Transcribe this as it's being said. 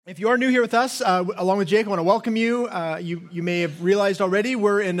If you are new here with us, along with Jake, I want to welcome you. You may have realized already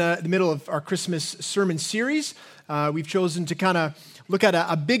we're in the middle of our Christmas sermon series. We've chosen to kind of look at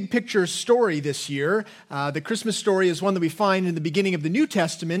a big picture story this year. The Christmas story is one that we find in the beginning of the New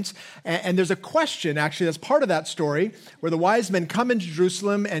Testament, and there's a question actually that's part of that story where the wise men come into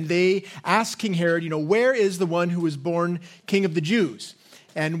Jerusalem and they ask King Herod, where is the one who was born King of the Jews?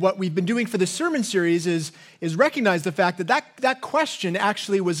 And what we've been doing for this sermon series is recognize the fact that question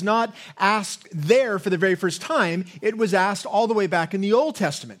actually was not asked there for the very first time. It was asked all the way back in the Old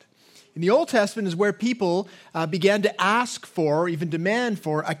Testament. In the Old Testament is where people began to ask for, or even demand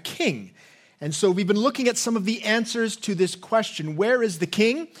for, a king. And so we've been looking at some of the answers to this question, where is the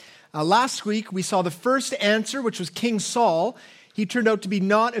king? Last week we saw the first answer, which was King Saul. He turned out to be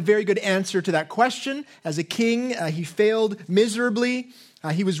not a very good answer to that question. As a king, he failed miserably.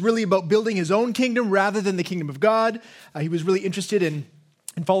 He was really about building his own kingdom rather than the kingdom of God. He was really interested in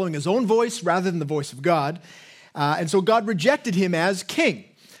following his own voice rather than the voice of God. And so God rejected him as king.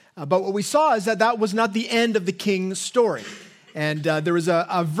 But what we saw is that was not the end of the king's story. And there was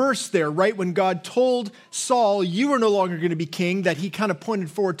a verse there, right when God told Saul, you are no longer going to be king, that he kind of pointed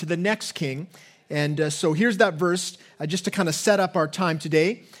forward to the next king. And so here's that verse, just to kind of set up our time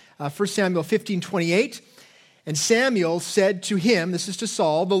today. 1 Samuel 15:28. And Samuel said to him, this is to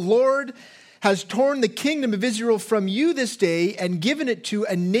Saul, the Lord has torn the kingdom of Israel from you this day and given it to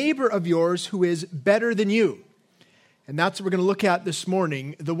a neighbor of yours who is better than you. And that's what we're going to look at this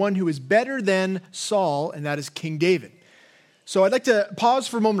morning, the one who is better than Saul, and that is King David. So I'd like to pause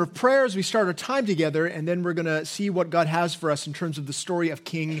for a moment of prayer as we start our time together, and then we're going to see what God has for us in terms of the story of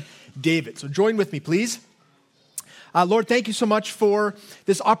King David. So join with me, please. Lord, thank you so much for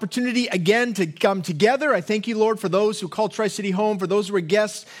this opportunity again to come together. I thank you, Lord, for those who call Tri-City home, for those who are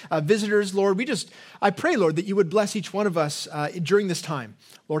guests, visitors. Lord, I pray, Lord, that you would bless each one of us during this time.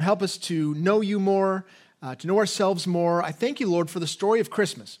 Lord, help us to know you more, to know ourselves more. I thank you, Lord, for the story of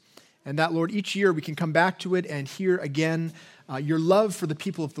Christmas, and that, Lord, each year we can come back to it and hear again your love for the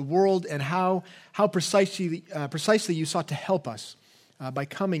people of the world and how precisely you sought to help us by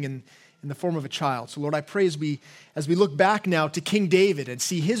coming in the form of a child. So Lord, I pray as we look back now to King David and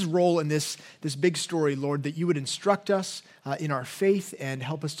see his role in this big story, Lord, that you would instruct us in our faith and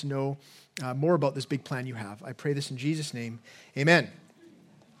help us to know more about this big plan you have. I pray this in Jesus' name. Amen.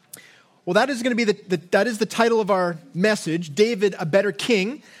 Well, that is going to be that is the title of our message, David, a Better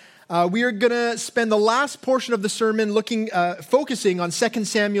King. We are going to spend the last portion of the sermon focusing on 2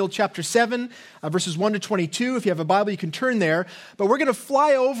 Samuel chapter 7, verses 1 to 22. If you have a Bible, you can turn there. But we're going to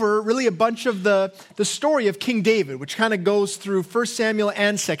fly over really a bunch of the story of King David, which kind of goes through 1 Samuel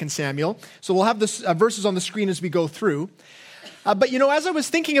and 2 Samuel. So we'll have the verses on the screen as we go through. But as I was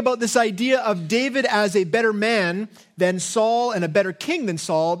thinking about this idea of David as a better man than Saul and a better king than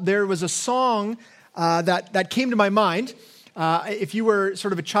Saul, there was a song that came to my mind. If you were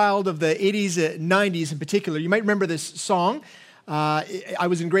sort of a child of the 80s, 90s in particular, you might remember this song. I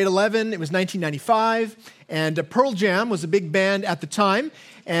was in grade 11. It was 1995. And Pearl Jam was a big band at the time.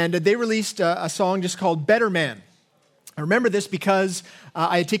 And they released a song just called Better Man. I remember this because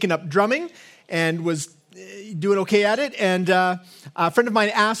I had taken up drumming and was doing okay at it. And a friend of mine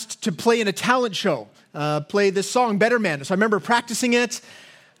asked to play in a talent show, play this song, Better Man. So I remember practicing it.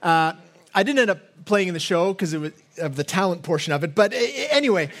 I didn't end up playing in the show because it was of the talent portion of it. But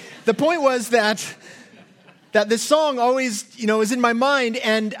anyway, the point was that this song always, is in my mind,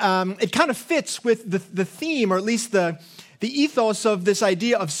 and it kind of fits with the theme, or at least the ethos of this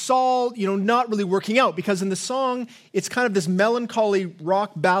idea of Saul, not really working out. Because in the song, it's kind of this melancholy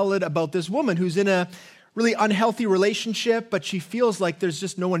rock ballad about this woman who's in a really unhealthy relationship, but she feels like there's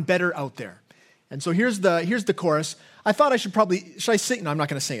just no one better out there. And so here's the chorus. I thought should I sing? No, I'm not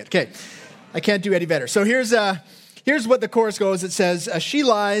going to sing it. Okay. I can't do any better. So here's what the chorus goes. It says, she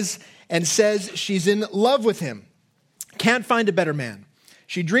lies and says she's in love with him. Can't find a better man.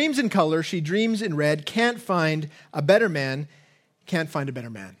 She dreams in color. She dreams in red. Can't find a better man. Can't find a better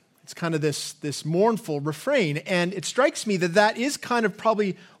man. It's kind of this mournful refrain. And it strikes me that is kind of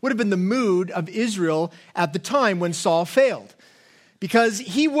probably would have been the mood of Israel at the time when Saul failed. Because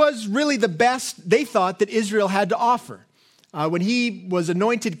he was really the best, they thought, that Israel had to offer. When he was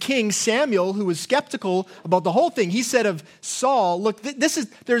anointed king, Samuel, who was skeptical about the whole thing, he said of Saul, look,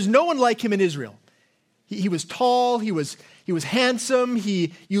 there's no one like him in Israel. He was tall, he was handsome,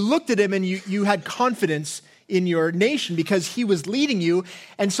 you looked at him and you had confidence in your nation because he was leading you.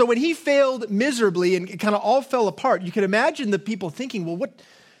 And so when he failed miserably and it kind of all fell apart, you can imagine the people thinking, well,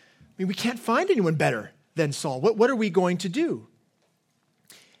 we can't find anyone better than Saul. What are we going to do?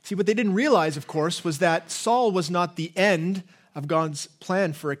 See, what they didn't realize, of course, was that Saul was not the end of God's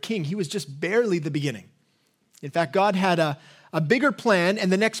plan for a king. He was just barely the beginning. In fact, God had a bigger plan,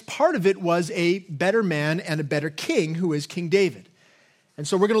 and the next part of it was a better man and a better king, who is King David. And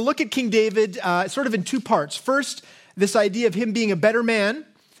so we're going to look at King David sort of in two parts. First, this idea of him being a better man,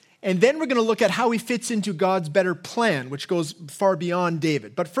 and then we're going to look at how he fits into God's better plan, which goes far beyond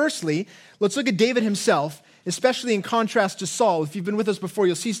David. But firstly, let's look at David himself, especially in contrast to Saul. If you've been with us before,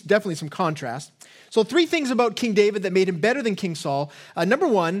 you'll see definitely some contrast. So 3 things about King David that made him better than King Saul. Number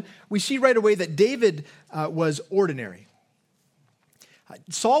 1, we see right away that David was ordinary.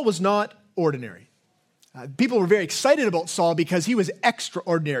 Saul was not ordinary. People were very excited about Saul because he was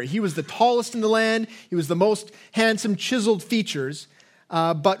extraordinary. He was the tallest in the land. He was the most handsome, chiseled features.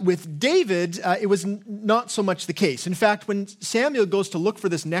 But with David, it was not so much the case. In fact, when Samuel goes to look for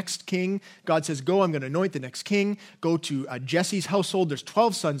this next king, God says, go, I'm going to anoint the next king. Go to Jesse's household. There's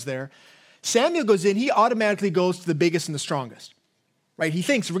 12 sons there. Samuel goes in. He automatically goes to the biggest and the strongest. Right? He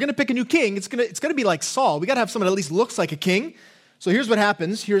thinks, if we're going to pick a new king, it's going to be like Saul. We got to have someone that at least looks like a king. So here's what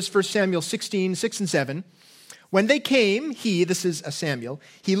happens. Here's 1 Samuel 16, 6 and 7. When they came, this is Samuel,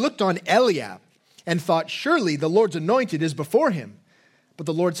 he looked on Eliab and thought, surely the Lord's anointed is before him. But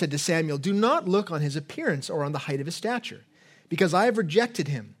the Lord said to Samuel, do not look on his appearance or on the height of his stature, because I have rejected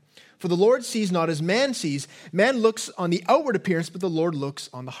him. For the Lord sees not as man sees. Man looks on the outward appearance, but the Lord looks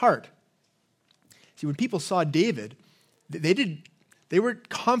on the heart. See, when people saw David,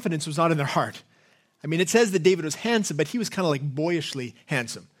 confidence was not in their heart. I mean, it says that David was handsome, but he was kind of like boyishly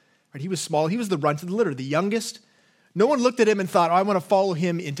handsome. Right? He was small. He was the runt of the litter, the youngest. No one looked at him and thought, I want to follow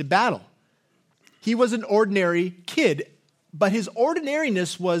him into battle. He was an ordinary kid, but his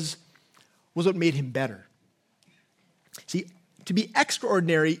ordinariness was what made him better. See, to be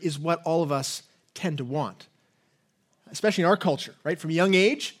extraordinary is what all of us tend to want, especially in our culture, right? From a young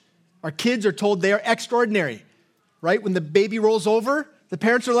age, our kids are told they are extraordinary, right? When the baby rolls over, the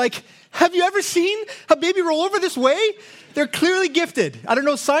parents are like, have you ever seen a baby roll over this way? They're clearly gifted. I don't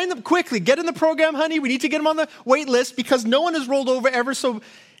know, sign them quickly. Get in the program, honey. We need to get them on the wait list because no one has rolled over ever. So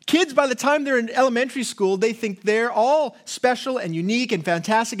kids, by the time they're in elementary school, they think they're all special and unique and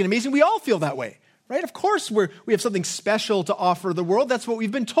fantastic and amazing. We all feel that way, right? Of course, we have something special to offer the world. That's what we've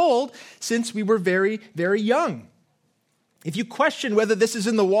been told since we were very, very young. If you question whether this is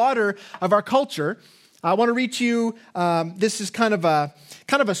in the water of our culture, I want to read to you, this is kind of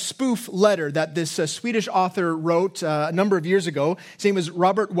a spoof letter that this Swedish author wrote a number of years ago. His name was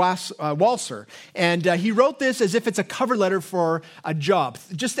Robert Walser. And he wrote this as if it's a cover letter for a job.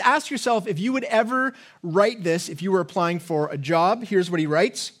 Just ask yourself if you would ever write this if you were applying for a job. Here's what he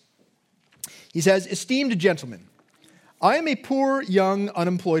writes. He says, esteemed gentlemen, I am a poor, young,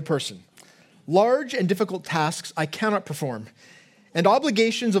 unemployed person. Large and difficult tasks I cannot perform, and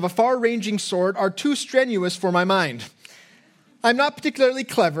obligations of a far-ranging sort are too strenuous for my mind. I'm not particularly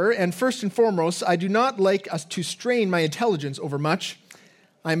clever, and first and foremost, I do not like us to strain my intelligence overmuch.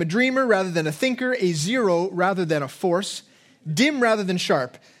 I am a dreamer rather than a thinker, a zero rather than a force, dim rather than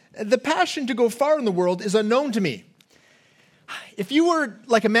sharp. The passion to go far in the world is unknown to me. If you were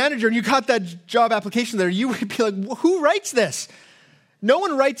like a manager and you got that job application there, you would be like, who writes this? No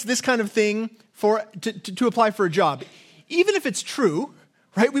one writes this kind of thing to apply for a job. Even if it's true,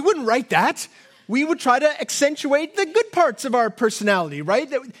 right? We wouldn't write that. We would try to accentuate the good parts of our personality,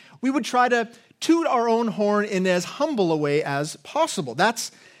 right? We would try to toot our own horn in as humble a way as possible.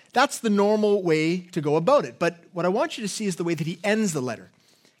 That's the normal way to go about it. But what I want you to see is the way that he ends the letter,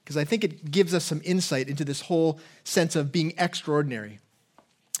 because I think it gives us some insight into this whole sense of being extraordinary.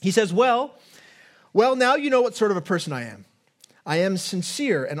 He says, well, now you know what sort of a person I am. I am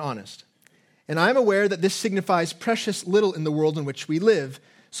sincere and honest. And I am aware that this signifies precious little in the world in which we live,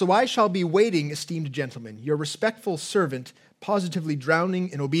 so I shall be waiting, esteemed gentlemen, your respectful servant, positively drowning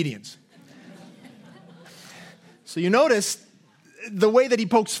in obedience. So you notice the way that he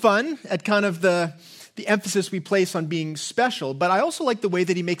pokes fun at kind of the emphasis we place on being special, but I also like the way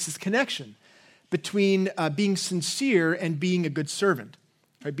that he makes this connection between being sincere and being a good servant,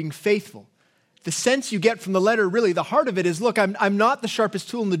 right? Being faithful. The sense you get from the letter, really, the heart of it is, look, I'm not the sharpest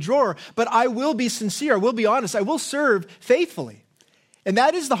tool in the drawer, but I will be sincere, I will be honest, I will serve faithfully. And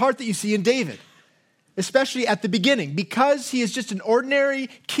that is the heart that you see in David, especially at the beginning. Because he is just an ordinary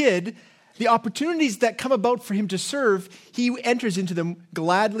kid, the opportunities that come about for him to serve, he enters into them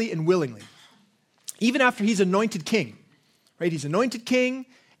gladly and willingly. Even after he's anointed king, right? He's anointed king,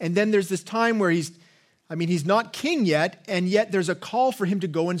 and then there's this time where he's not king yet, and yet there's a call for him to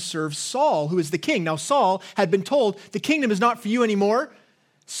go and serve Saul, who is the king. Now, Saul had been told, the kingdom is not for you anymore.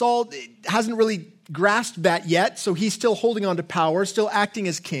 Saul hasn't really grasped that yet, so he's still holding on to power, still acting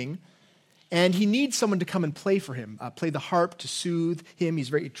as king. And he needs someone to come and play for him, play the harp to soothe him. He's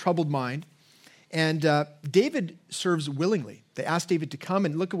a very troubled mind. And David serves willingly. They ask David to come,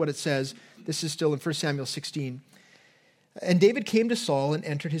 and look at what it says. This is still in 1 Samuel 16. And David came to Saul and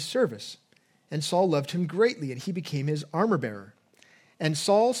entered his service. And Saul loved him greatly, and he became his armor-bearer. And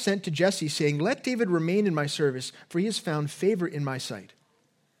Saul sent to Jesse, saying, "Let David remain in my service, for he has found favor in my sight."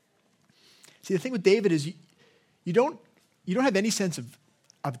 See, the thing with David is you don't have any sense of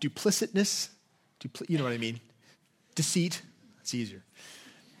duplicitness. You know what I mean? Deceit. It's easier.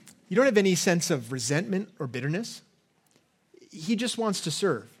 You don't have any sense of resentment or bitterness. He just wants to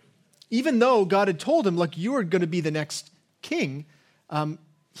serve. Even though God had told him, look, you are going to be the next king,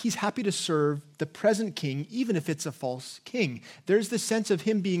 he's happy to serve the present king, even if it's a false king. There's this sense of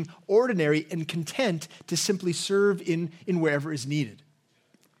him being ordinary and content to simply serve in wherever is needed.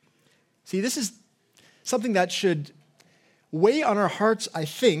 See, this is something that should weigh on our hearts, I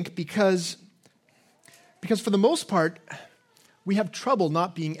think, because for the most part, we have trouble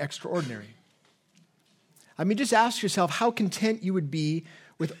not being extraordinary. I mean, just ask yourself how content you would be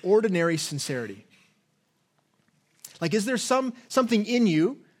with ordinary sincerity. Like, is there something in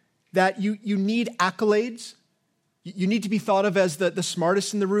you that you need accolades? You need to be thought of as the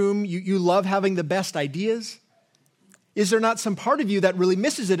smartest in the room? You love having the best ideas? Is there not some part of you that really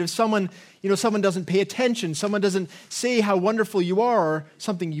misses it if someone doesn't pay attention, someone doesn't say how wonderful you are or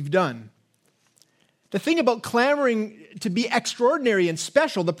something you've done? The thing about clamoring to be extraordinary and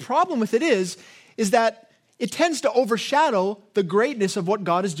special, the problem with it is that it tends to overshadow the greatness of what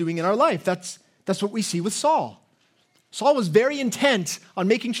God is doing in our life. That's what we see with Saul. Saul was very intent on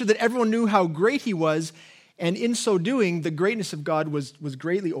making sure that everyone knew how great he was, and in so doing, the greatness of God was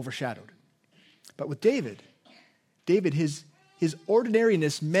greatly overshadowed. But with David, his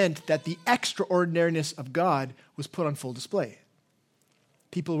ordinariness meant that the extraordinariness of God was put on full display.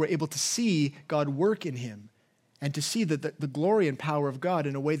 People were able to see God work in him and to see the glory and power of God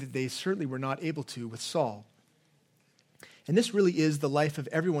in a way that they certainly were not able to with Saul. And this really is the life of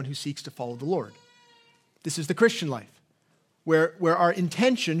everyone who seeks to follow the Lord. This is the Christian life, where our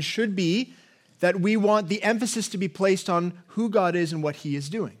intention should be that we want the emphasis to be placed on who God is and what he is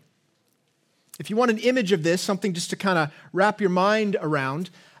doing. If you want an image of this, something just to kind of wrap your mind around,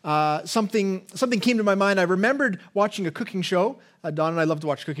 something came to my mind. I remembered watching a cooking show. Don and I love to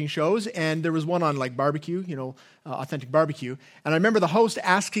watch cooking shows, and there was one on like barbecue, authentic barbecue. And I remember the host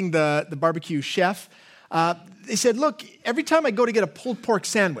asking the barbecue chef, they said, look, every time I go to get a pulled pork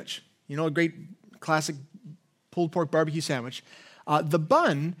sandwich, a great classic pulled pork barbecue sandwich, the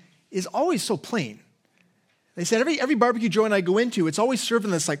bun is always so plain. They said every barbecue joint I go into, it's always served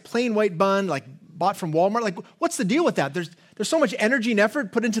in this like plain white bun, like bought from Walmart. Like, what's the deal with that? There's so much energy and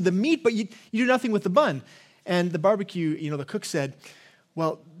effort put into the meat, but you do nothing with the bun. And the barbecue, the cook said,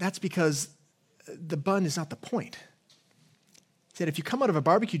 well, that's because the bun is not the point. He said, if you come out of a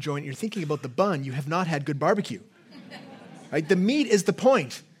barbecue joint and you're thinking about the bun, you have not had good barbecue. Right? The meat is the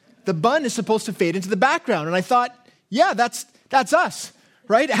point. The bun is supposed to fade into the background. And I thought, yeah, that's us,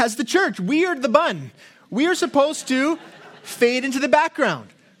 right? As the church, we are the bun. We are supposed to fade into the background,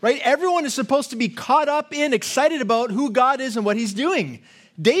 right? Everyone is supposed to be caught up in, excited about who God is and what he's doing.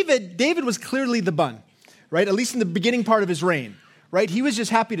 David was clearly the bun, right? At least in the beginning part of his reign, right? He was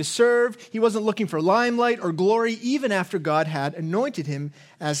just happy to serve. He wasn't looking for limelight or glory, even after God had anointed him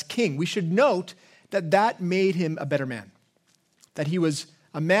as king. We should note that made him a better man, that he was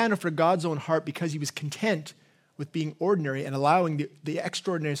a man after God's own heart because he was content with being ordinary and allowing the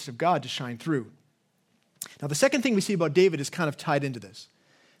extraordinariness of God to shine through. Now, the second thing we see about David is kind of tied into this.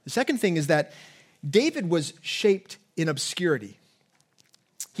 The second thing is that David was shaped in obscurity.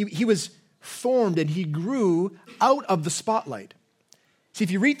 He was formed and he grew out of the spotlight. See,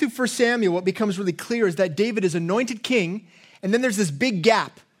 if you read through 1 Samuel, what becomes really clear is that David is anointed king, and then there's this big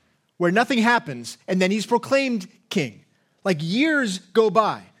gap where nothing happens, and then he's proclaimed king. Like years go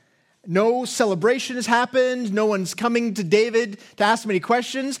by. No celebration has happened. No one's coming to David to ask him any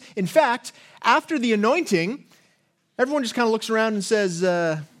questions. In fact, after the anointing, everyone just kind of looks around and says,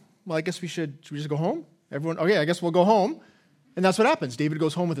 well, I guess should we just go home? Everyone, okay, I guess we'll go home. And that's what happens. David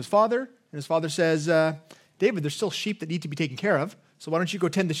goes home with his father, and his father says, David, there's still sheep that need to be taken care of, so why don't you go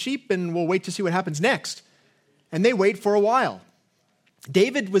tend the sheep and we'll wait to see what happens next. And they wait for a while.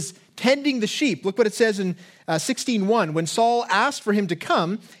 David was tending the sheep. Look what it says in 16:1. When Saul asked for him to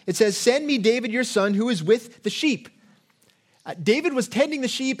come, it says, send me David your son who is with the sheep. David was tending the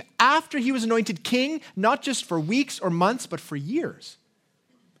sheep after he was anointed king, not just for weeks or months, but for years.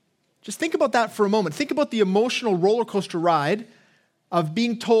 Just think about that for a moment. Think about the emotional roller coaster ride of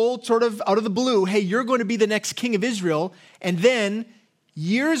being told sort of out of the blue, hey, you're going to be the next king of Israel, and then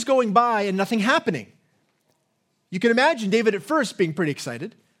Years going by and nothing happening. You can imagine David at first being pretty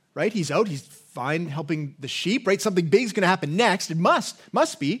excited, right? He's out, he's fine helping the sheep, right? Something big is going to happen next. It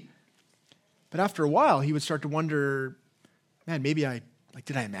must be. But after a while, he would start to wonder, man, maybe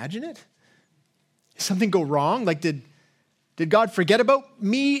did I imagine it? Did something go wrong? Did God forget about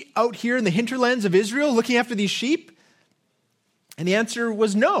me out here in the hinterlands of Israel looking after these sheep? And the answer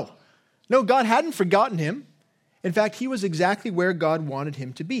was no. No, God hadn't forgotten him. In fact, he was exactly where God wanted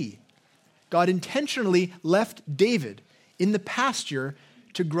him to be. God intentionally left David in the pasture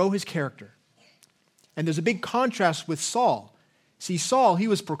to grow his character. And there's a big contrast with Saul. See, Saul, he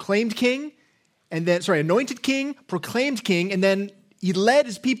was anointed king, proclaimed king, and then he led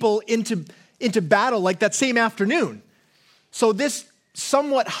his people into battle like that same afternoon. So this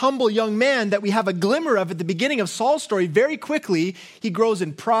somewhat humble young man that we have a glimmer of at the beginning of Saul's story, very quickly, he grows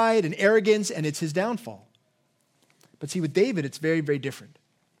in pride and arrogance, and it's his downfall. But see, with David, it's very, very different.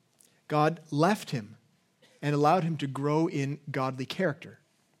 God left him and allowed him to grow in godly character.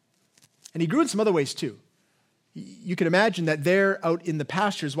 And he grew in some other ways too. You can imagine that there out in the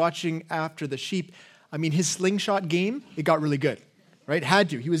pastures watching after the sheep, his slingshot game, it got really good, right? Had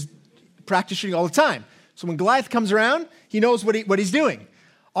to. He was practicing all the time. So when Goliath comes around, he knows what he's doing.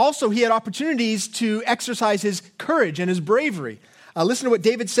 Also, he had opportunities to exercise his courage and his bravery. Listen to what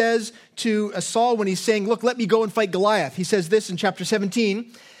David says to Saul when he's saying, look, let me go and fight Goliath. He says this in chapter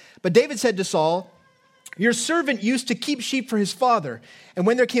 17. But David said to Saul, your servant used to keep sheep for his father. And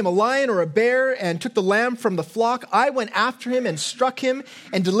when there came a lion or a bear and took the lamb from the flock, I went after him and struck him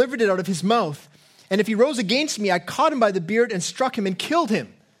and delivered it out of his mouth. And if he rose against me, I caught him by the beard and struck him and killed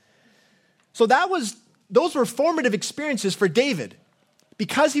him. So those were formative experiences for David.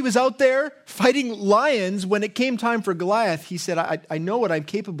 Because he was out there fighting lions, when it came time for Goliath, he said, I know what I'm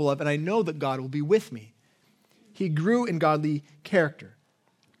capable of, and I know that God will be with me. He grew in godly character.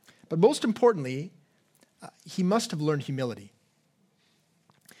 But most importantly, he must have learned humility.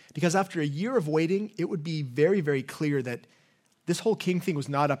 Because after a year of waiting, it would be very, very clear that this whole king thing was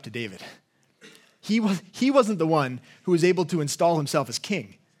not up to David. He wasn't the one who was able to install himself as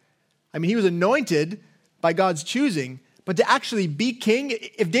king. He was anointed by God's choosing, but to actually be king,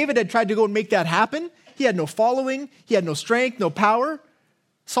 if David had tried to go and make that happen, he had no following, he had no strength, no power.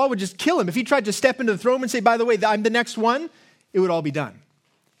 Saul would just kill him. If he tried to step into the throne and say, by the way, I'm the next one, it would all be done.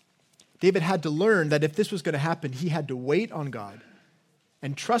 David had to learn that if this was going to happen, he had to wait on God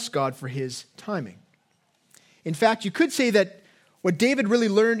and trust God for his timing. In fact, you could say that what David really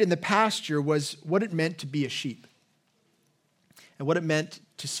learned in the pasture was what it meant to be a sheep and what it meant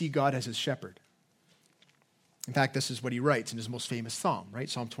to see God as his shepherd. In fact, this is what he writes in his most famous psalm, right?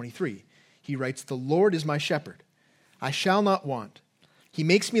 Psalm 23. He writes, the Lord is my shepherd. I shall not want. He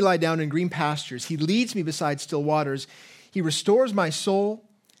makes me lie down in green pastures. He leads me beside still waters. He restores my soul.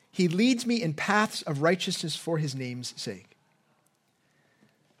 He leads me in paths of righteousness for his name's sake.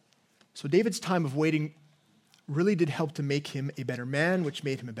 So David's time of waiting really did help to make him a better man, which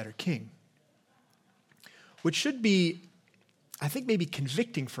made him a better king. Which should be, I think, maybe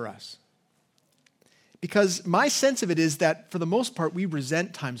convicting for us. Because my sense of it is that, for the most part, we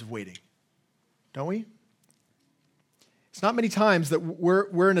resent times of waiting. Don't we? It's not many times that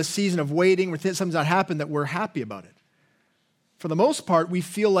we're in a season of waiting where something's not happened that we're happy about it. For the most part, we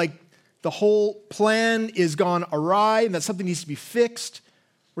feel like the whole plan is gone awry and that something needs to be fixed.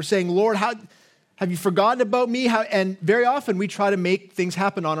 We're saying, Lord, how have you forgotten about me? And very often we try to make things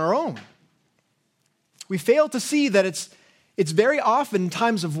happen on our own. We fail to see that it's very often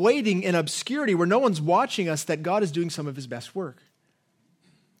times of waiting in obscurity where no one's watching us that God is doing some of his best work.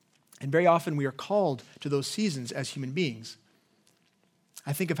 And very often we are called to those seasons as human beings.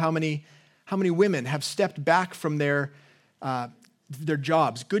 I think of how many women have stepped back from their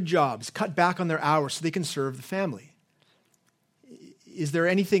jobs, good jobs, cut back on their hours so they can serve the family. Is there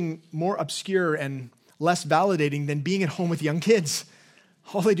anything more obscure and less validating than being at home with young kids?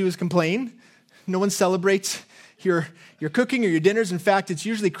 All they do is complain. No one celebrates your cooking or your dinners. In fact, it's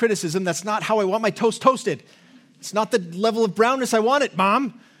usually criticism. That's not how I want my toast toasted. It's not the level of brownness I want it,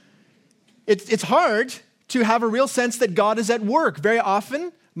 Mom. It's hard to have a real sense that God is at work. Very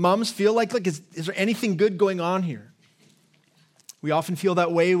often, moms feel like, look, is there anything good going on here? We often feel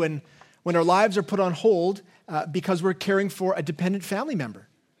that way when our lives are put on hold because we're caring for a dependent family member,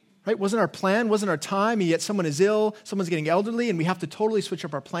 right? Wasn't our plan, wasn't our time, and yet someone is ill, someone's getting elderly, and we have to totally switch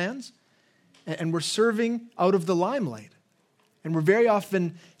up our plans. And we're serving out of the limelight. And we're very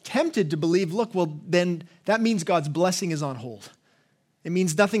often tempted to believe, look, well, then that means God's blessing is on hold. It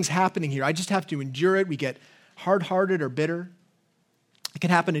means nothing's happening here. I just have to endure it. We get hard-hearted or bitter. It can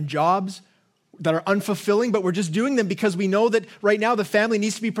happen in jobs that are unfulfilling, but we're just doing them because we know that right now the family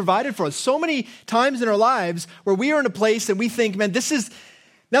needs to be provided for us. So many times in our lives where we are in a place that we think, man,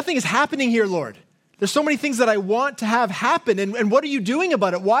 nothing is happening here, Lord. There's so many things that I want to have happen, and what are you doing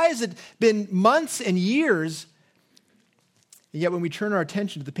about it? Why has it been months and years? And yet when we turn our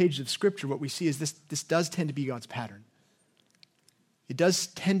attention to the pages of Scripture, what we see is this does tend to be God's pattern. It does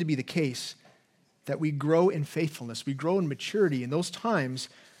tend to be the case that we grow in faithfulness, we grow in maturity in those times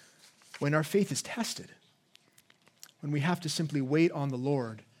when our faith is tested, when we have to simply wait on the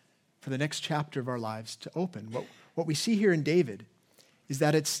Lord for the next chapter of our lives to open. What we see here in David is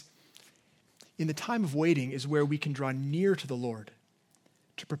that it's in the time of waiting is where we can draw near to the Lord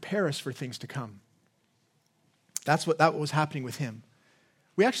to prepare us for things to come. That was happening with him.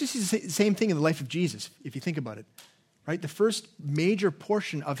 We actually see the same thing in the life of Jesus, if you think about it. Right? The first major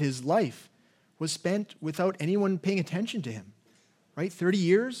portion of his life was spent without anyone paying attention to him. Right? 30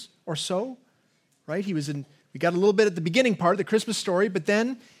 years or so. Right? We got a little bit at the beginning part, the Christmas story, but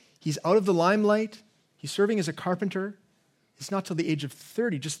then he's out of the limelight. He's serving as a carpenter. It's not till the age of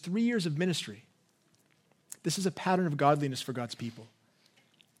 30, just 3 years of ministry. This is a pattern of godliness for God's people.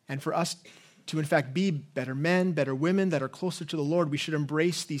 And for us to, in fact, be better men, better women that are closer to the Lord, we should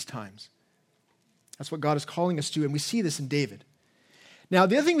embrace these times. That's what God is calling us to, and we see this in David. Now,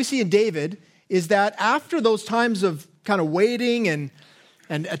 the other thing we see in David is that after those times of kind of waiting and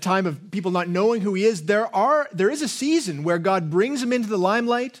a time of people not knowing who he is, there is a season where God brings him into the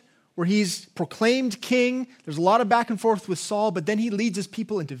limelight, where he's proclaimed king. There's a lot of back and forth with Saul, but then he leads his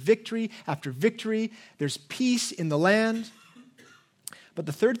people into victory after victory. There's peace in the land. But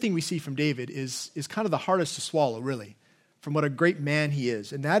the third thing we see from David is kind of the hardest to swallow, really, from what a great man he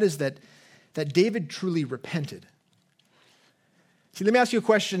is, and that is that David truly repented. See, let me ask you a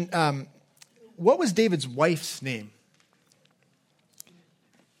question. What was David's wife's name?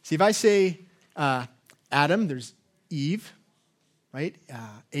 See, if I say Adam, there's Eve, right?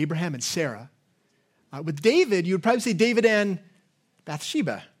 Abraham and Sarah. With David, you would probably say David and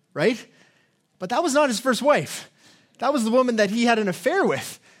Bathsheba, right? But that was not his first wife. That was the woman that he had an affair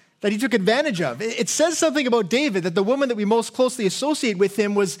with, that he took advantage of. It says something about David, that the woman that we most closely associate with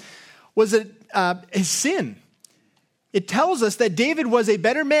him was his sin. It tells us that David was a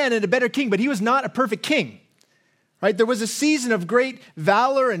better man and a better king, but he was not a perfect king. Right? There was a season of great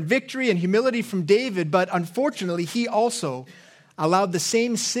valor and victory and humility from David, but unfortunately, he also allowed the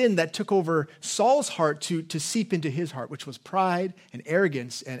same sin that took over Saul's heart to seep into his heart, which was pride and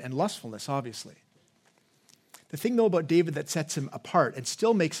arrogance and lustfulness, obviously. The thing, though, about David that sets him apart and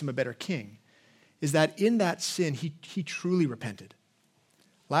still makes him a better king is that in that sin, he truly repented.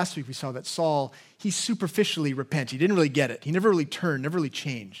 Last week, we saw that Saul, he superficially repented. He didn't really get it. He never really turned, never really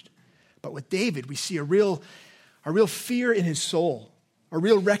changed. But with David, we see a real fear in his soul, a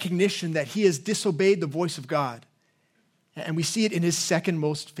real recognition that he has disobeyed the voice of God. And we see it in his second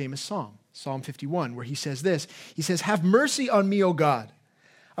most famous song, Psalm 51, where he says this. He says, "Have mercy on me, O God.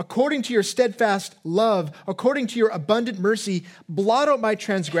 According to your steadfast love, according to your abundant mercy, blot out my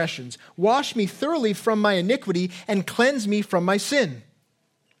transgressions. Wash me thoroughly from my iniquity and cleanse me from my sin."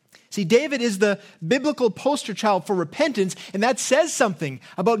 See, David is the biblical poster child for repentance, and that says something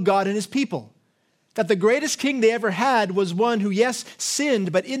about God and his people. That the greatest king they ever had was one who, yes,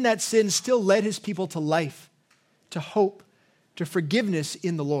 sinned, but in that sin still led his people to life, to hope, to forgiveness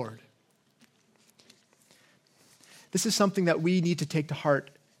in the Lord. This is something that we need to take to heart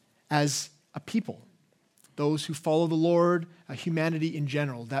as a people, those who follow the Lord, humanity in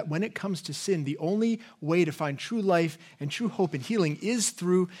general, that when it comes to sin, the only way to find true life and true hope and healing is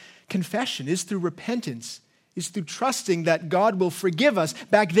through confession, is through repentance, is through trusting that God will forgive us.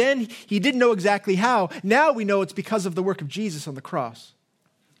 Back then, he didn't know exactly how. Now we know it's because of the work of Jesus on the cross.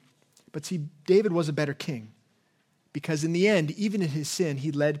 But see, David was a better king because in the end, even in his sin,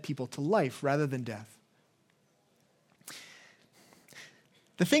 he led people to life rather than death.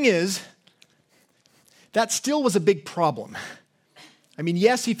 The thing is, that still was a big problem. I mean,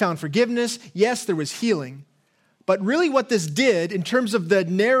 yes, he found forgiveness. Yes, there was healing. But really what this did, in terms of the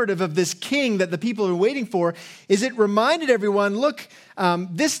narrative of this king that the people are waiting for, is it reminded everyone, look,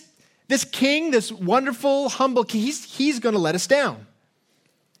 this king, this wonderful, humble king, he's going to let us down.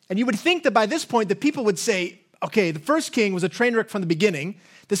 And you would think that by this point, the people would say, okay, the first king was a train wreck from the beginning.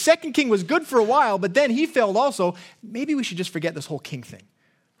 The second king was good for a while, but then he failed also. Maybe we should just forget this whole king thing.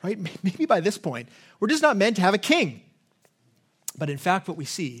 Right? Maybe by this point, we're just not meant to have a king. But in fact, what we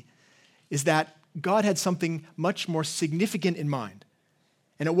see is that God had something much more significant in mind.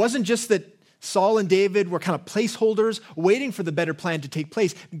 And it wasn't just that Saul and David were kind of placeholders waiting for the better plan to take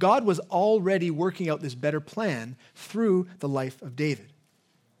place. God was already working out this better plan through the life of David.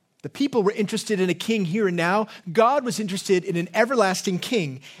 The people were interested in a king here and now. God was interested in an everlasting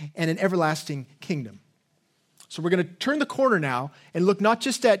king and an everlasting kingdom. So we're going to turn the corner now and look not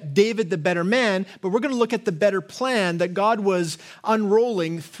just at David, the better man, but we're going to look at the better plan that God was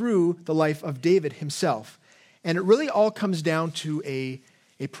unrolling through the life of David himself. And it really all comes down to a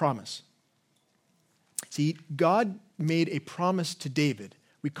promise. See, God made a promise to David.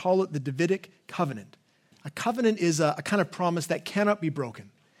 We call it the Davidic covenant. A covenant is a kind of promise that cannot be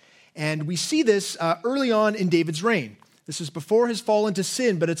broken. And we see this early on in David's reign. This is before his fall into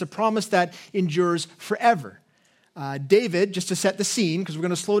sin, but it's a promise that endures forever. David, just to set the scene, because we're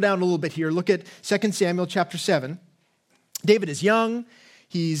going to slow down a little bit here, look at 2 Samuel chapter 7. David is young.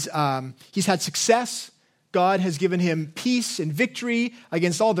 He's had success. God has given him peace and victory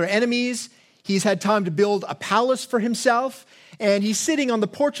against all their enemies. He's had time to build a palace for himself. And he's sitting on the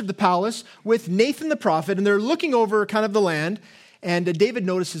porch of the palace with Nathan the prophet, and they're looking over kind of the land. And David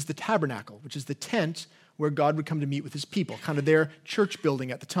notices the tabernacle, which is the tent where God would come to meet with his people, kind of their church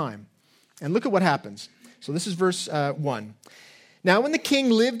building at the time. And look at what happens. So this is verse 1. Now when the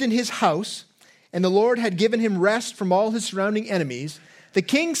king lived in his house, and the Lord had given him rest from all his surrounding enemies, the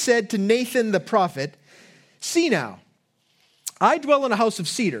king said to Nathan the prophet, "See now, I dwell in a house of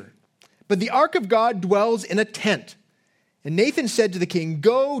cedar, but the ark of God dwells in a tent." And Nathan said to the king,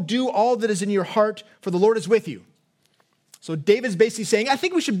 "Go, do all that is in your heart, for the Lord is with you." So David's basically saying, I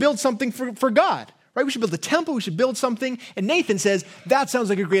think we should build something for God, right? We should build a temple, we should build something. And Nathan says, that sounds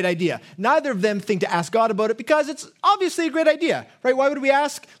like a great idea. Neither of them think to ask God about it because it's obviously a great idea, right? Why would we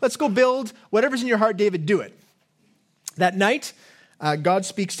ask? Let's go build whatever's in your heart, David, do it. That night, God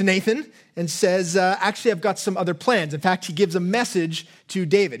speaks to Nathan and says, actually, I've got some other plans. In fact, he gives a message to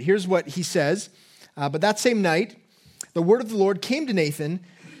David. Here's what he says. But that same night, the word of the Lord came to Nathan,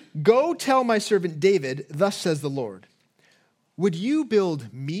 "Go tell my servant David, thus says the Lord, would you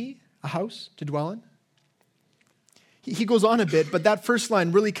build me a house to dwell in?" He goes on a bit, but that first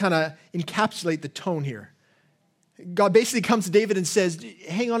line really kind of encapsulates the tone here. God basically comes to David and says,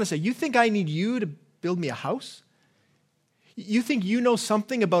 hang on a second, you think I need you to build me a house? You think you know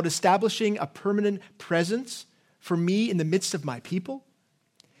something about establishing a permanent presence for me in the midst of my people?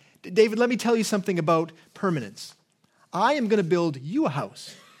 David, let me tell you something about permanence. I am going to build you a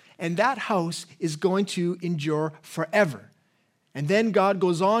house, and that house is going to endure forever. And then God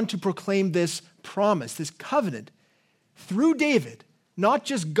goes on to proclaim this promise, this covenant, through David. Not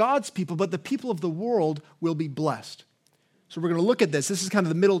just God's people, but the people of the world will be blessed. So we're going to look at this. This is kind of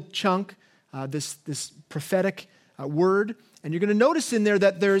the middle chunk, this prophetic word. And you're going to notice in there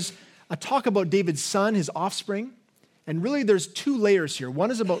that there's a talk about David's son, his offspring. And really there's two layers here.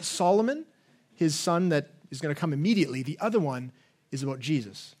 One is about Solomon, his son that is going to come immediately. The other one is about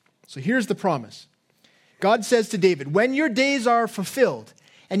Jesus. So here's the promise. God says to David, when your days are fulfilled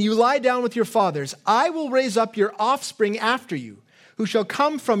and you lie down with your fathers, I will raise up your offspring after you, who shall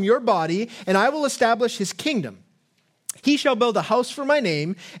come from your body, and I will establish his kingdom. He shall build a house for my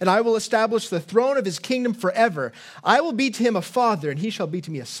name, and I will establish the throne of his kingdom forever. I will be to him a father, and he shall be to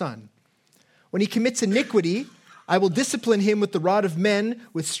me a son. When he commits iniquity, I will discipline him with the rod of men,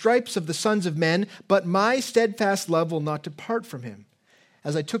 with stripes of the sons of men, but my steadfast love will not depart from him,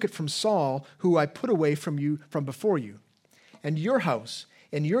 as I took it from Saul, who I put away from before you. And your house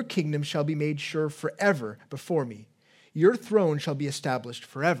and your kingdom shall be made sure forever before me. Your throne shall be established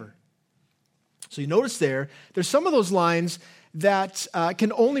forever. So you notice there's some of those lines that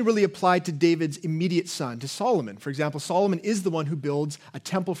can only really apply to David's immediate son, to Solomon. For example, Solomon is the one who builds a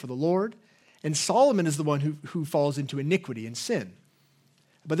temple for the Lord, and Solomon is the one who falls into iniquity and sin.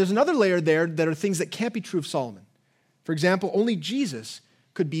 But there's another layer there that are things that can't be true of Solomon. For example, only Jesus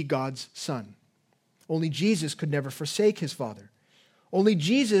could be God's son. Only Jesus could never forsake his father. Only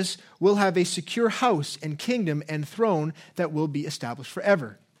Jesus will have a secure house and kingdom and throne that will be established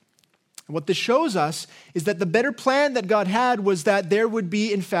forever. And what this shows us is that the better plan that God had was that there would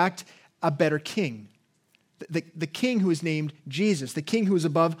be, in fact, a better king. The king who is named Jesus, the king who is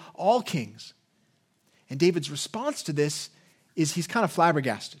above all kings. And David's response to this is he's kind of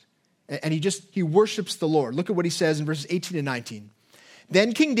flabbergasted. And he worships the Lord. Look at what he says in verses 18 and 19.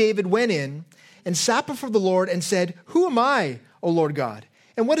 Then King David went in and sat before the Lord and said, "Who am I, O Lord God?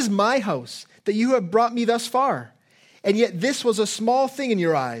 And what is my house that you have brought me thus far? And yet this was a small thing in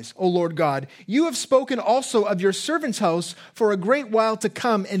your eyes, O Lord God. You have spoken also of your servant's house for a great while to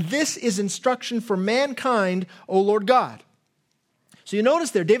come, and this is instruction for mankind, O Lord God." So you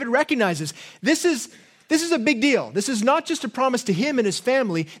notice there, David recognizes this is a big deal. This is not just a promise to him and his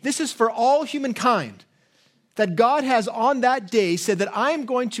family. This is for all humankind. That God has on that day said that I am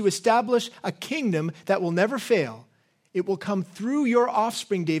going to establish a kingdom that will never fail. It will come through your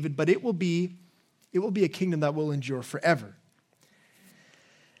offspring, David, but it will be a kingdom that will endure forever.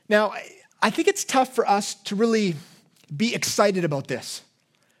 Now, I think it's tough for us to really be excited about this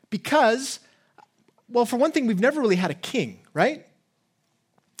because, well, for one thing, we've never really had a king, right?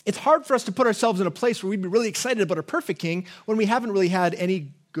 It's hard for us to put ourselves in a place where we'd be really excited about a perfect king when we haven't really had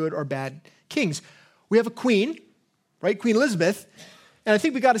any good or bad kings. We have a queen, right? Queen Elizabeth. And I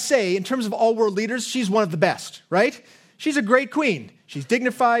think we got to say, in terms of all world leaders, she's one of the best, right? She's a great queen. She's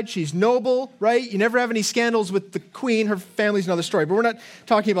dignified. She's noble, right? You never have any scandals with the queen. Her family's another story, but we're not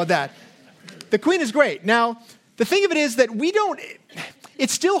talking about that. The queen is great. Now, the thing of it is that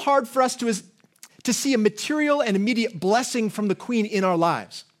it's still hard for us to see a material and immediate blessing from the queen in our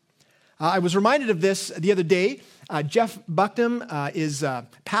lives. I was reminded of this the other day. Jeff Bucknam is a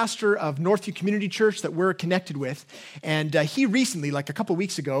pastor of Northview Community Church that we're connected with. And he recently, like a couple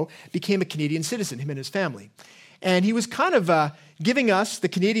weeks ago, became a Canadian citizen, him and his family. And he was kind of giving us, the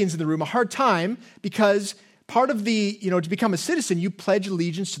Canadians in the room, a hard time because part of to become a citizen, you pledge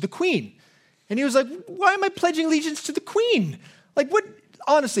allegiance to the Queen. And he was like, why am I pledging allegiance to the Queen? Like what,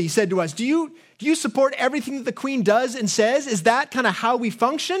 honestly, he said to us, do you support everything that the Queen does and says? Is that kind of how we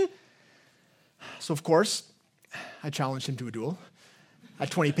function? So, of course, I challenged him to a duel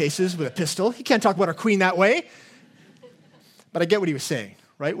at 20 paces with a pistol. He can't talk about our queen that way. But I get what he was saying,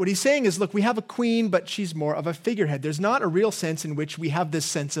 right? What he's saying is, look, we have a queen, but she's more of a figurehead. There's not a real sense in which we have this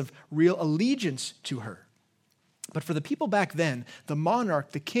sense of real allegiance to her. But for the people back then, the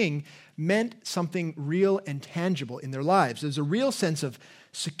monarch, the king, meant something real and tangible in their lives. There's a real sense of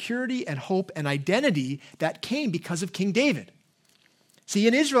security and hope and identity that came because of King David. See,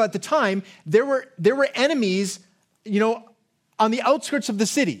 in Israel at the time, there were enemies, on the outskirts of the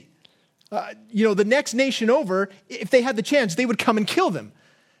city. The next nation over, if they had the chance, they would come and kill them.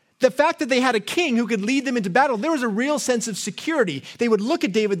 The fact that they had a king who could lead them into battle, there was a real sense of security. They would look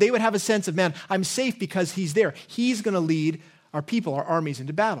at David, they would have a sense of, man, I'm safe because he's there. He's going to lead our people, our armies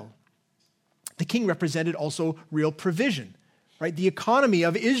into battle. The king represented also real provision. Right? The economy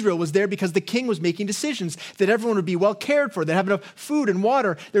of Israel was there because the king was making decisions that everyone would be well cared for, they'd have enough food and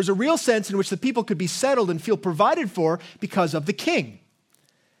water. There's a real sense in which the people could be settled and feel provided for because of the king.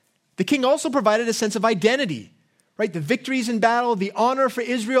 The king also provided a sense of identity, right? The victories in battle, the honor for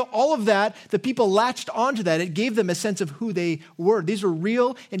Israel, all of that, the people latched onto that. It gave them a sense of who they were. These were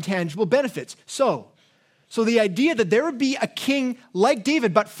real and tangible benefits. So the idea that there would be a king like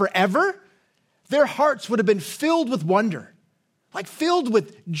David, but forever, their hearts would have been filled with wonder. Like filled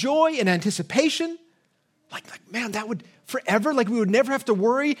with joy and anticipation. Like, man, that would forever, like we would never have to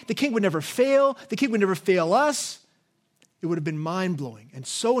worry. The king would never fail. The king would never fail us. It would have been mind-blowing and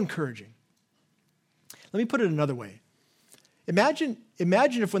so encouraging. Let me put it another way. Imagine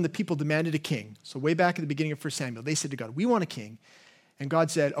if when the people demanded a king, so way back at the beginning of 1 Samuel, they said to God, we want a king. And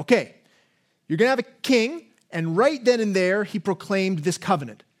God said, okay, you're going to have a king. And right then and there, he proclaimed this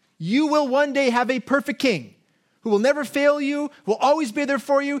covenant. You will one day have a perfect king who will never fail you, will always be there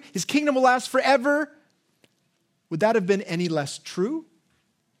for you. His kingdom will last forever. Would that have been any less true?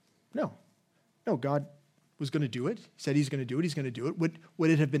 No, God was going to do it. He said he's going to do it. He's going to do it. Would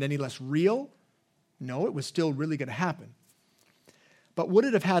it have been any less real? No, it was still really going to happen. But would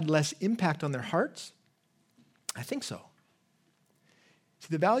it have had less impact on their hearts? I think so. See,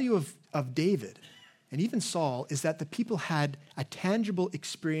 the value of David and even Saul is that the people had a tangible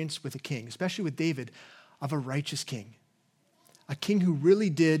experience with a king, especially with David, of a righteous king. A king who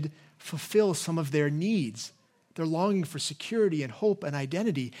really did fulfill some of their needs. Their longing for security and hope and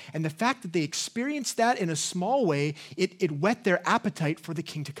identity. And the fact that they experienced that in a small way, it whet their appetite for the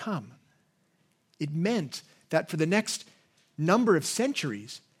king to come. It meant that for the next number of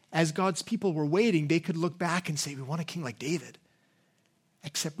centuries, as God's people were waiting, they could look back and say, we want a king like David.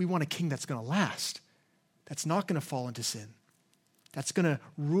 Except we want a king that's going to last. That's not going to fall into sin. That's going to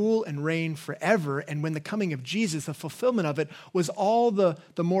rule and reign forever. And when the coming of Jesus, the fulfillment of it, was all the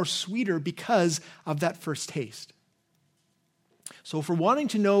more sweeter because of that first taste. So if we're wanting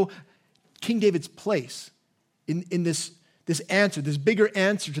to know King David's place in this answer, this bigger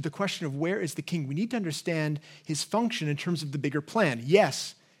answer to the question of where is the king, we need to understand his function in terms of the bigger plan.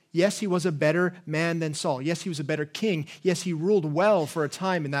 Yes, he was a better man than Saul. Yes, he was a better king. Yes, he ruled well for a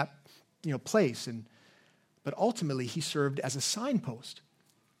time in that place. But ultimately, he served as a signpost,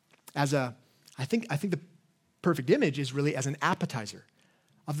 I think the perfect image is really as an appetizer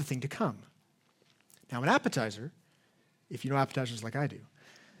of the thing to come. Now, an appetizer, if you know appetizers like I do,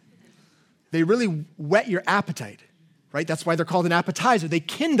 they really whet your appetite, right? That's why they're called an appetizer. They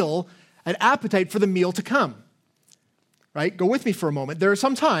kindle an appetite for the meal to come, right? Go with me for a moment. There are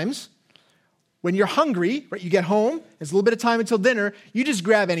some times When you're hungry, right, you get home, there's a little bit of time until dinner, you just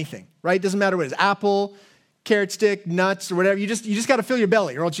grab anything, right? Doesn't matter what it is, apple, carrot stick, nuts, or whatever. You just got to fill your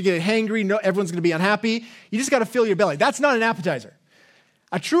belly, or else you get hangry. No, everyone's going to be unhappy. You just got to fill your belly. That's not an appetizer.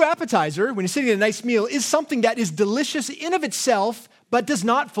 A true appetizer, when you're sitting at a nice meal, is something that is delicious in of itself, but does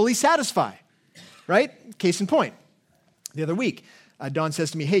not fully satisfy, right? Case in point, the other week, Dawn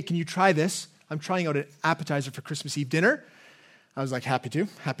says to me, hey, can you try this? I'm trying out an appetizer for Christmas Eve dinner. I was like, happy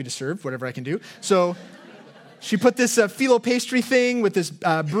to serve, whatever I can do. So she put this phyllo pastry thing with this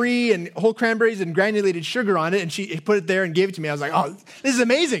brie and whole cranberries and granulated sugar on it, and she put it there and gave it to me. I was like, oh, this is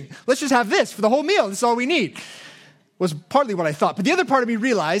amazing. Let's just have this for the whole meal. This is all we need. Was partly what I thought. But the other part of me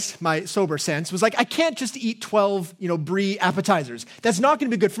realized, my sober sense, was like, I can't just eat 12, brie appetizers. That's not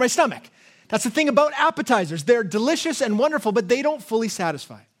going to be good for my stomach. That's the thing about appetizers. They're delicious and wonderful, but they don't fully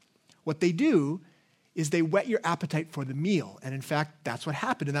satisfy. What they do is they whet your appetite for the meal. And in fact, that's what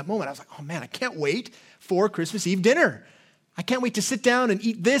happened in that moment. I was like, oh man, I can't wait for Christmas Eve dinner. I can't wait to sit down and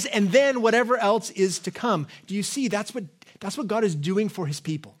eat this and then whatever else is to come. Do you see? That's what God is doing for his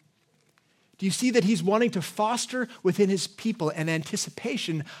people. Do you see that he's wanting to foster within his people an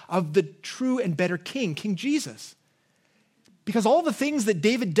anticipation of the true and better king, King Jesus? Because all the things that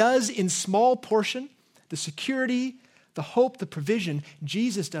David does in small portion, the security, the hope, the provision,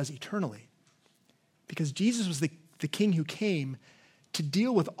 Jesus does eternally. Because Jesus was the king who came to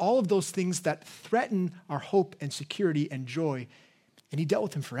deal with all of those things that threaten our hope and security and joy, and he dealt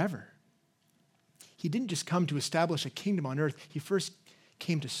with them forever. He didn't just come to establish a kingdom on earth. He first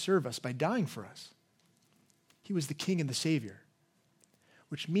came to serve us by dying for us. He was the king and the savior,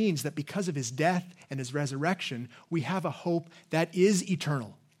 which means that because of his death and his resurrection, we have a hope that is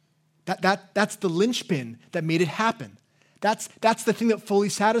eternal. That's the linchpin that made it happen. That's the thing that fully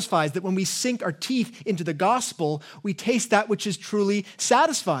satisfies, that when we sink our teeth into the gospel, we taste that which is truly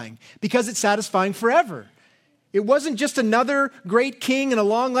satisfying because it's satisfying forever. It wasn't just another great king in a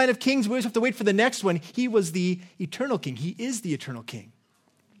long line of kings. We always have to wait for the next one. He was the eternal king. He is the eternal king.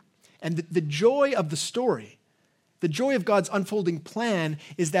 And the joy of the story, the joy of God's unfolding plan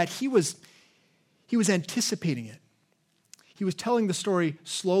is that he was anticipating it. He was telling the story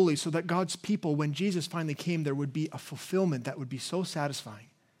slowly so that God's people, when Jesus finally came, there would be a fulfillment that would be so satisfying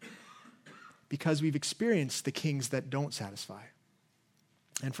because we've experienced the kings that don't satisfy.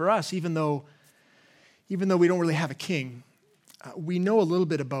 And for us, even though we don't really have a king, we know a little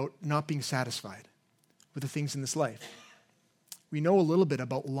bit about not being satisfied with the things in this life. We know a little bit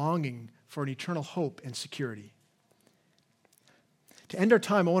about longing for an eternal hope and security. To end our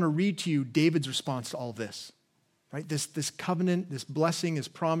time, I want to read to you David's response to all of this. Right? This covenant, this blessing, his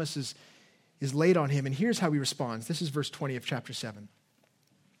promise is laid on him. And here's how he responds. This is verse 20 of chapter 7.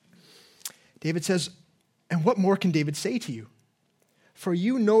 David says, and what more can David say to you? For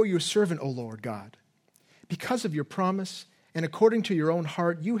you know your servant, O Lord God. Because of your promise and according to your own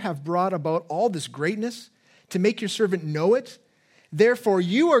heart, you have brought about all this greatness to make your servant know it. Therefore,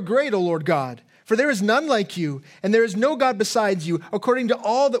 you are great, O Lord God, for there is none like you, and there is no God besides you, according to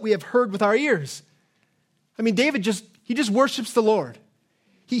all that we have heard with our ears. I mean, David just worships the Lord.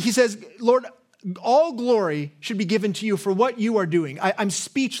 He says, Lord, all glory should be given to you for what you are doing. I'm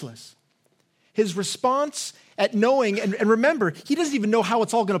speechless. His response at knowing, and remember, he doesn't even know how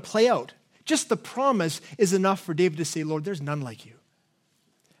it's all going to play out. Just the promise is enough for David to say, Lord, there's none like you.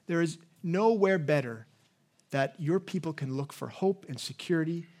 There is nowhere better that your people can look for hope and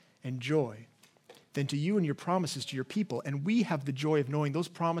security and joy than to you and your promises to your people. And we have the joy of knowing those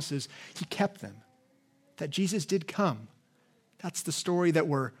promises, he kept them. That Jesus did come. That's the story that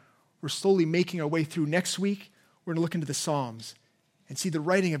we're slowly making our way through. Next week, we're going to look into the Psalms and see the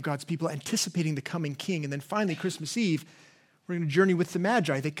writing of God's people anticipating the coming king. And then finally, Christmas Eve, we're going to journey with the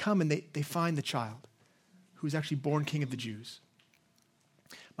Magi. They come and they find the child who is actually born king of the Jews.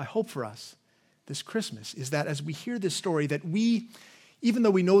 My hope for us this Christmas is that as we hear this story, that we, even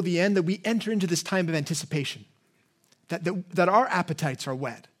though we know the end, that we enter into this time of anticipation, that our appetites are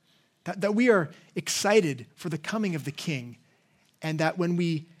whet. That we are excited for the coming of the King, and that when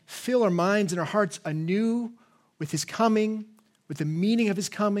we fill our minds and our hearts anew with his coming, with the meaning of his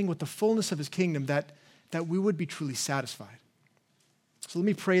coming, with the fullness of his kingdom, that we would be truly satisfied. So let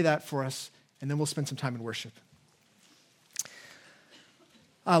me pray that for us, and then we'll spend some time in worship.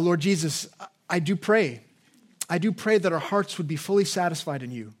 Lord Jesus, I do pray that our hearts would be fully satisfied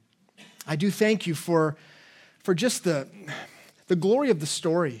in you. I do thank you for just the glory of the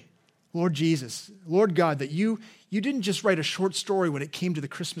story. Lord Jesus, Lord God, that you didn't just write a short story when it came to the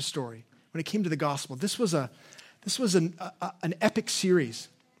Christmas story, when it came to the gospel. This was an epic series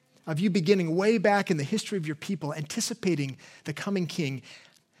of you beginning way back in the history of your people, anticipating the coming king,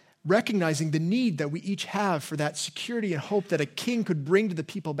 recognizing the need that we each have for that security and hope that a king could bring to the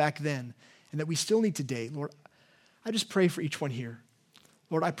people back then and that we still need today. Lord, I just pray for each one here.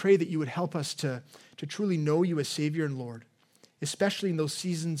 Lord, I pray that you would help us to truly know you as Savior and Lord, especially in those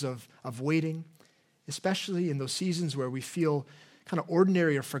seasons of waiting, especially in those seasons where we feel kind of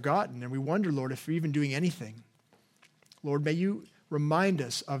ordinary or forgotten and we wonder, Lord, if we're even doing anything. Lord, may you remind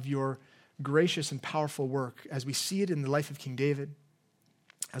us of your gracious and powerful work as we see it in the life of King David,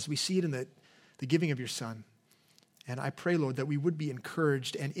 as we see it in the giving of your Son. And I pray, Lord, that we would be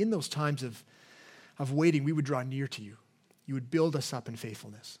encouraged, and in those times of waiting, we would draw near to you. You would build us up in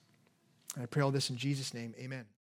faithfulness. And I pray all this in Jesus' name, amen.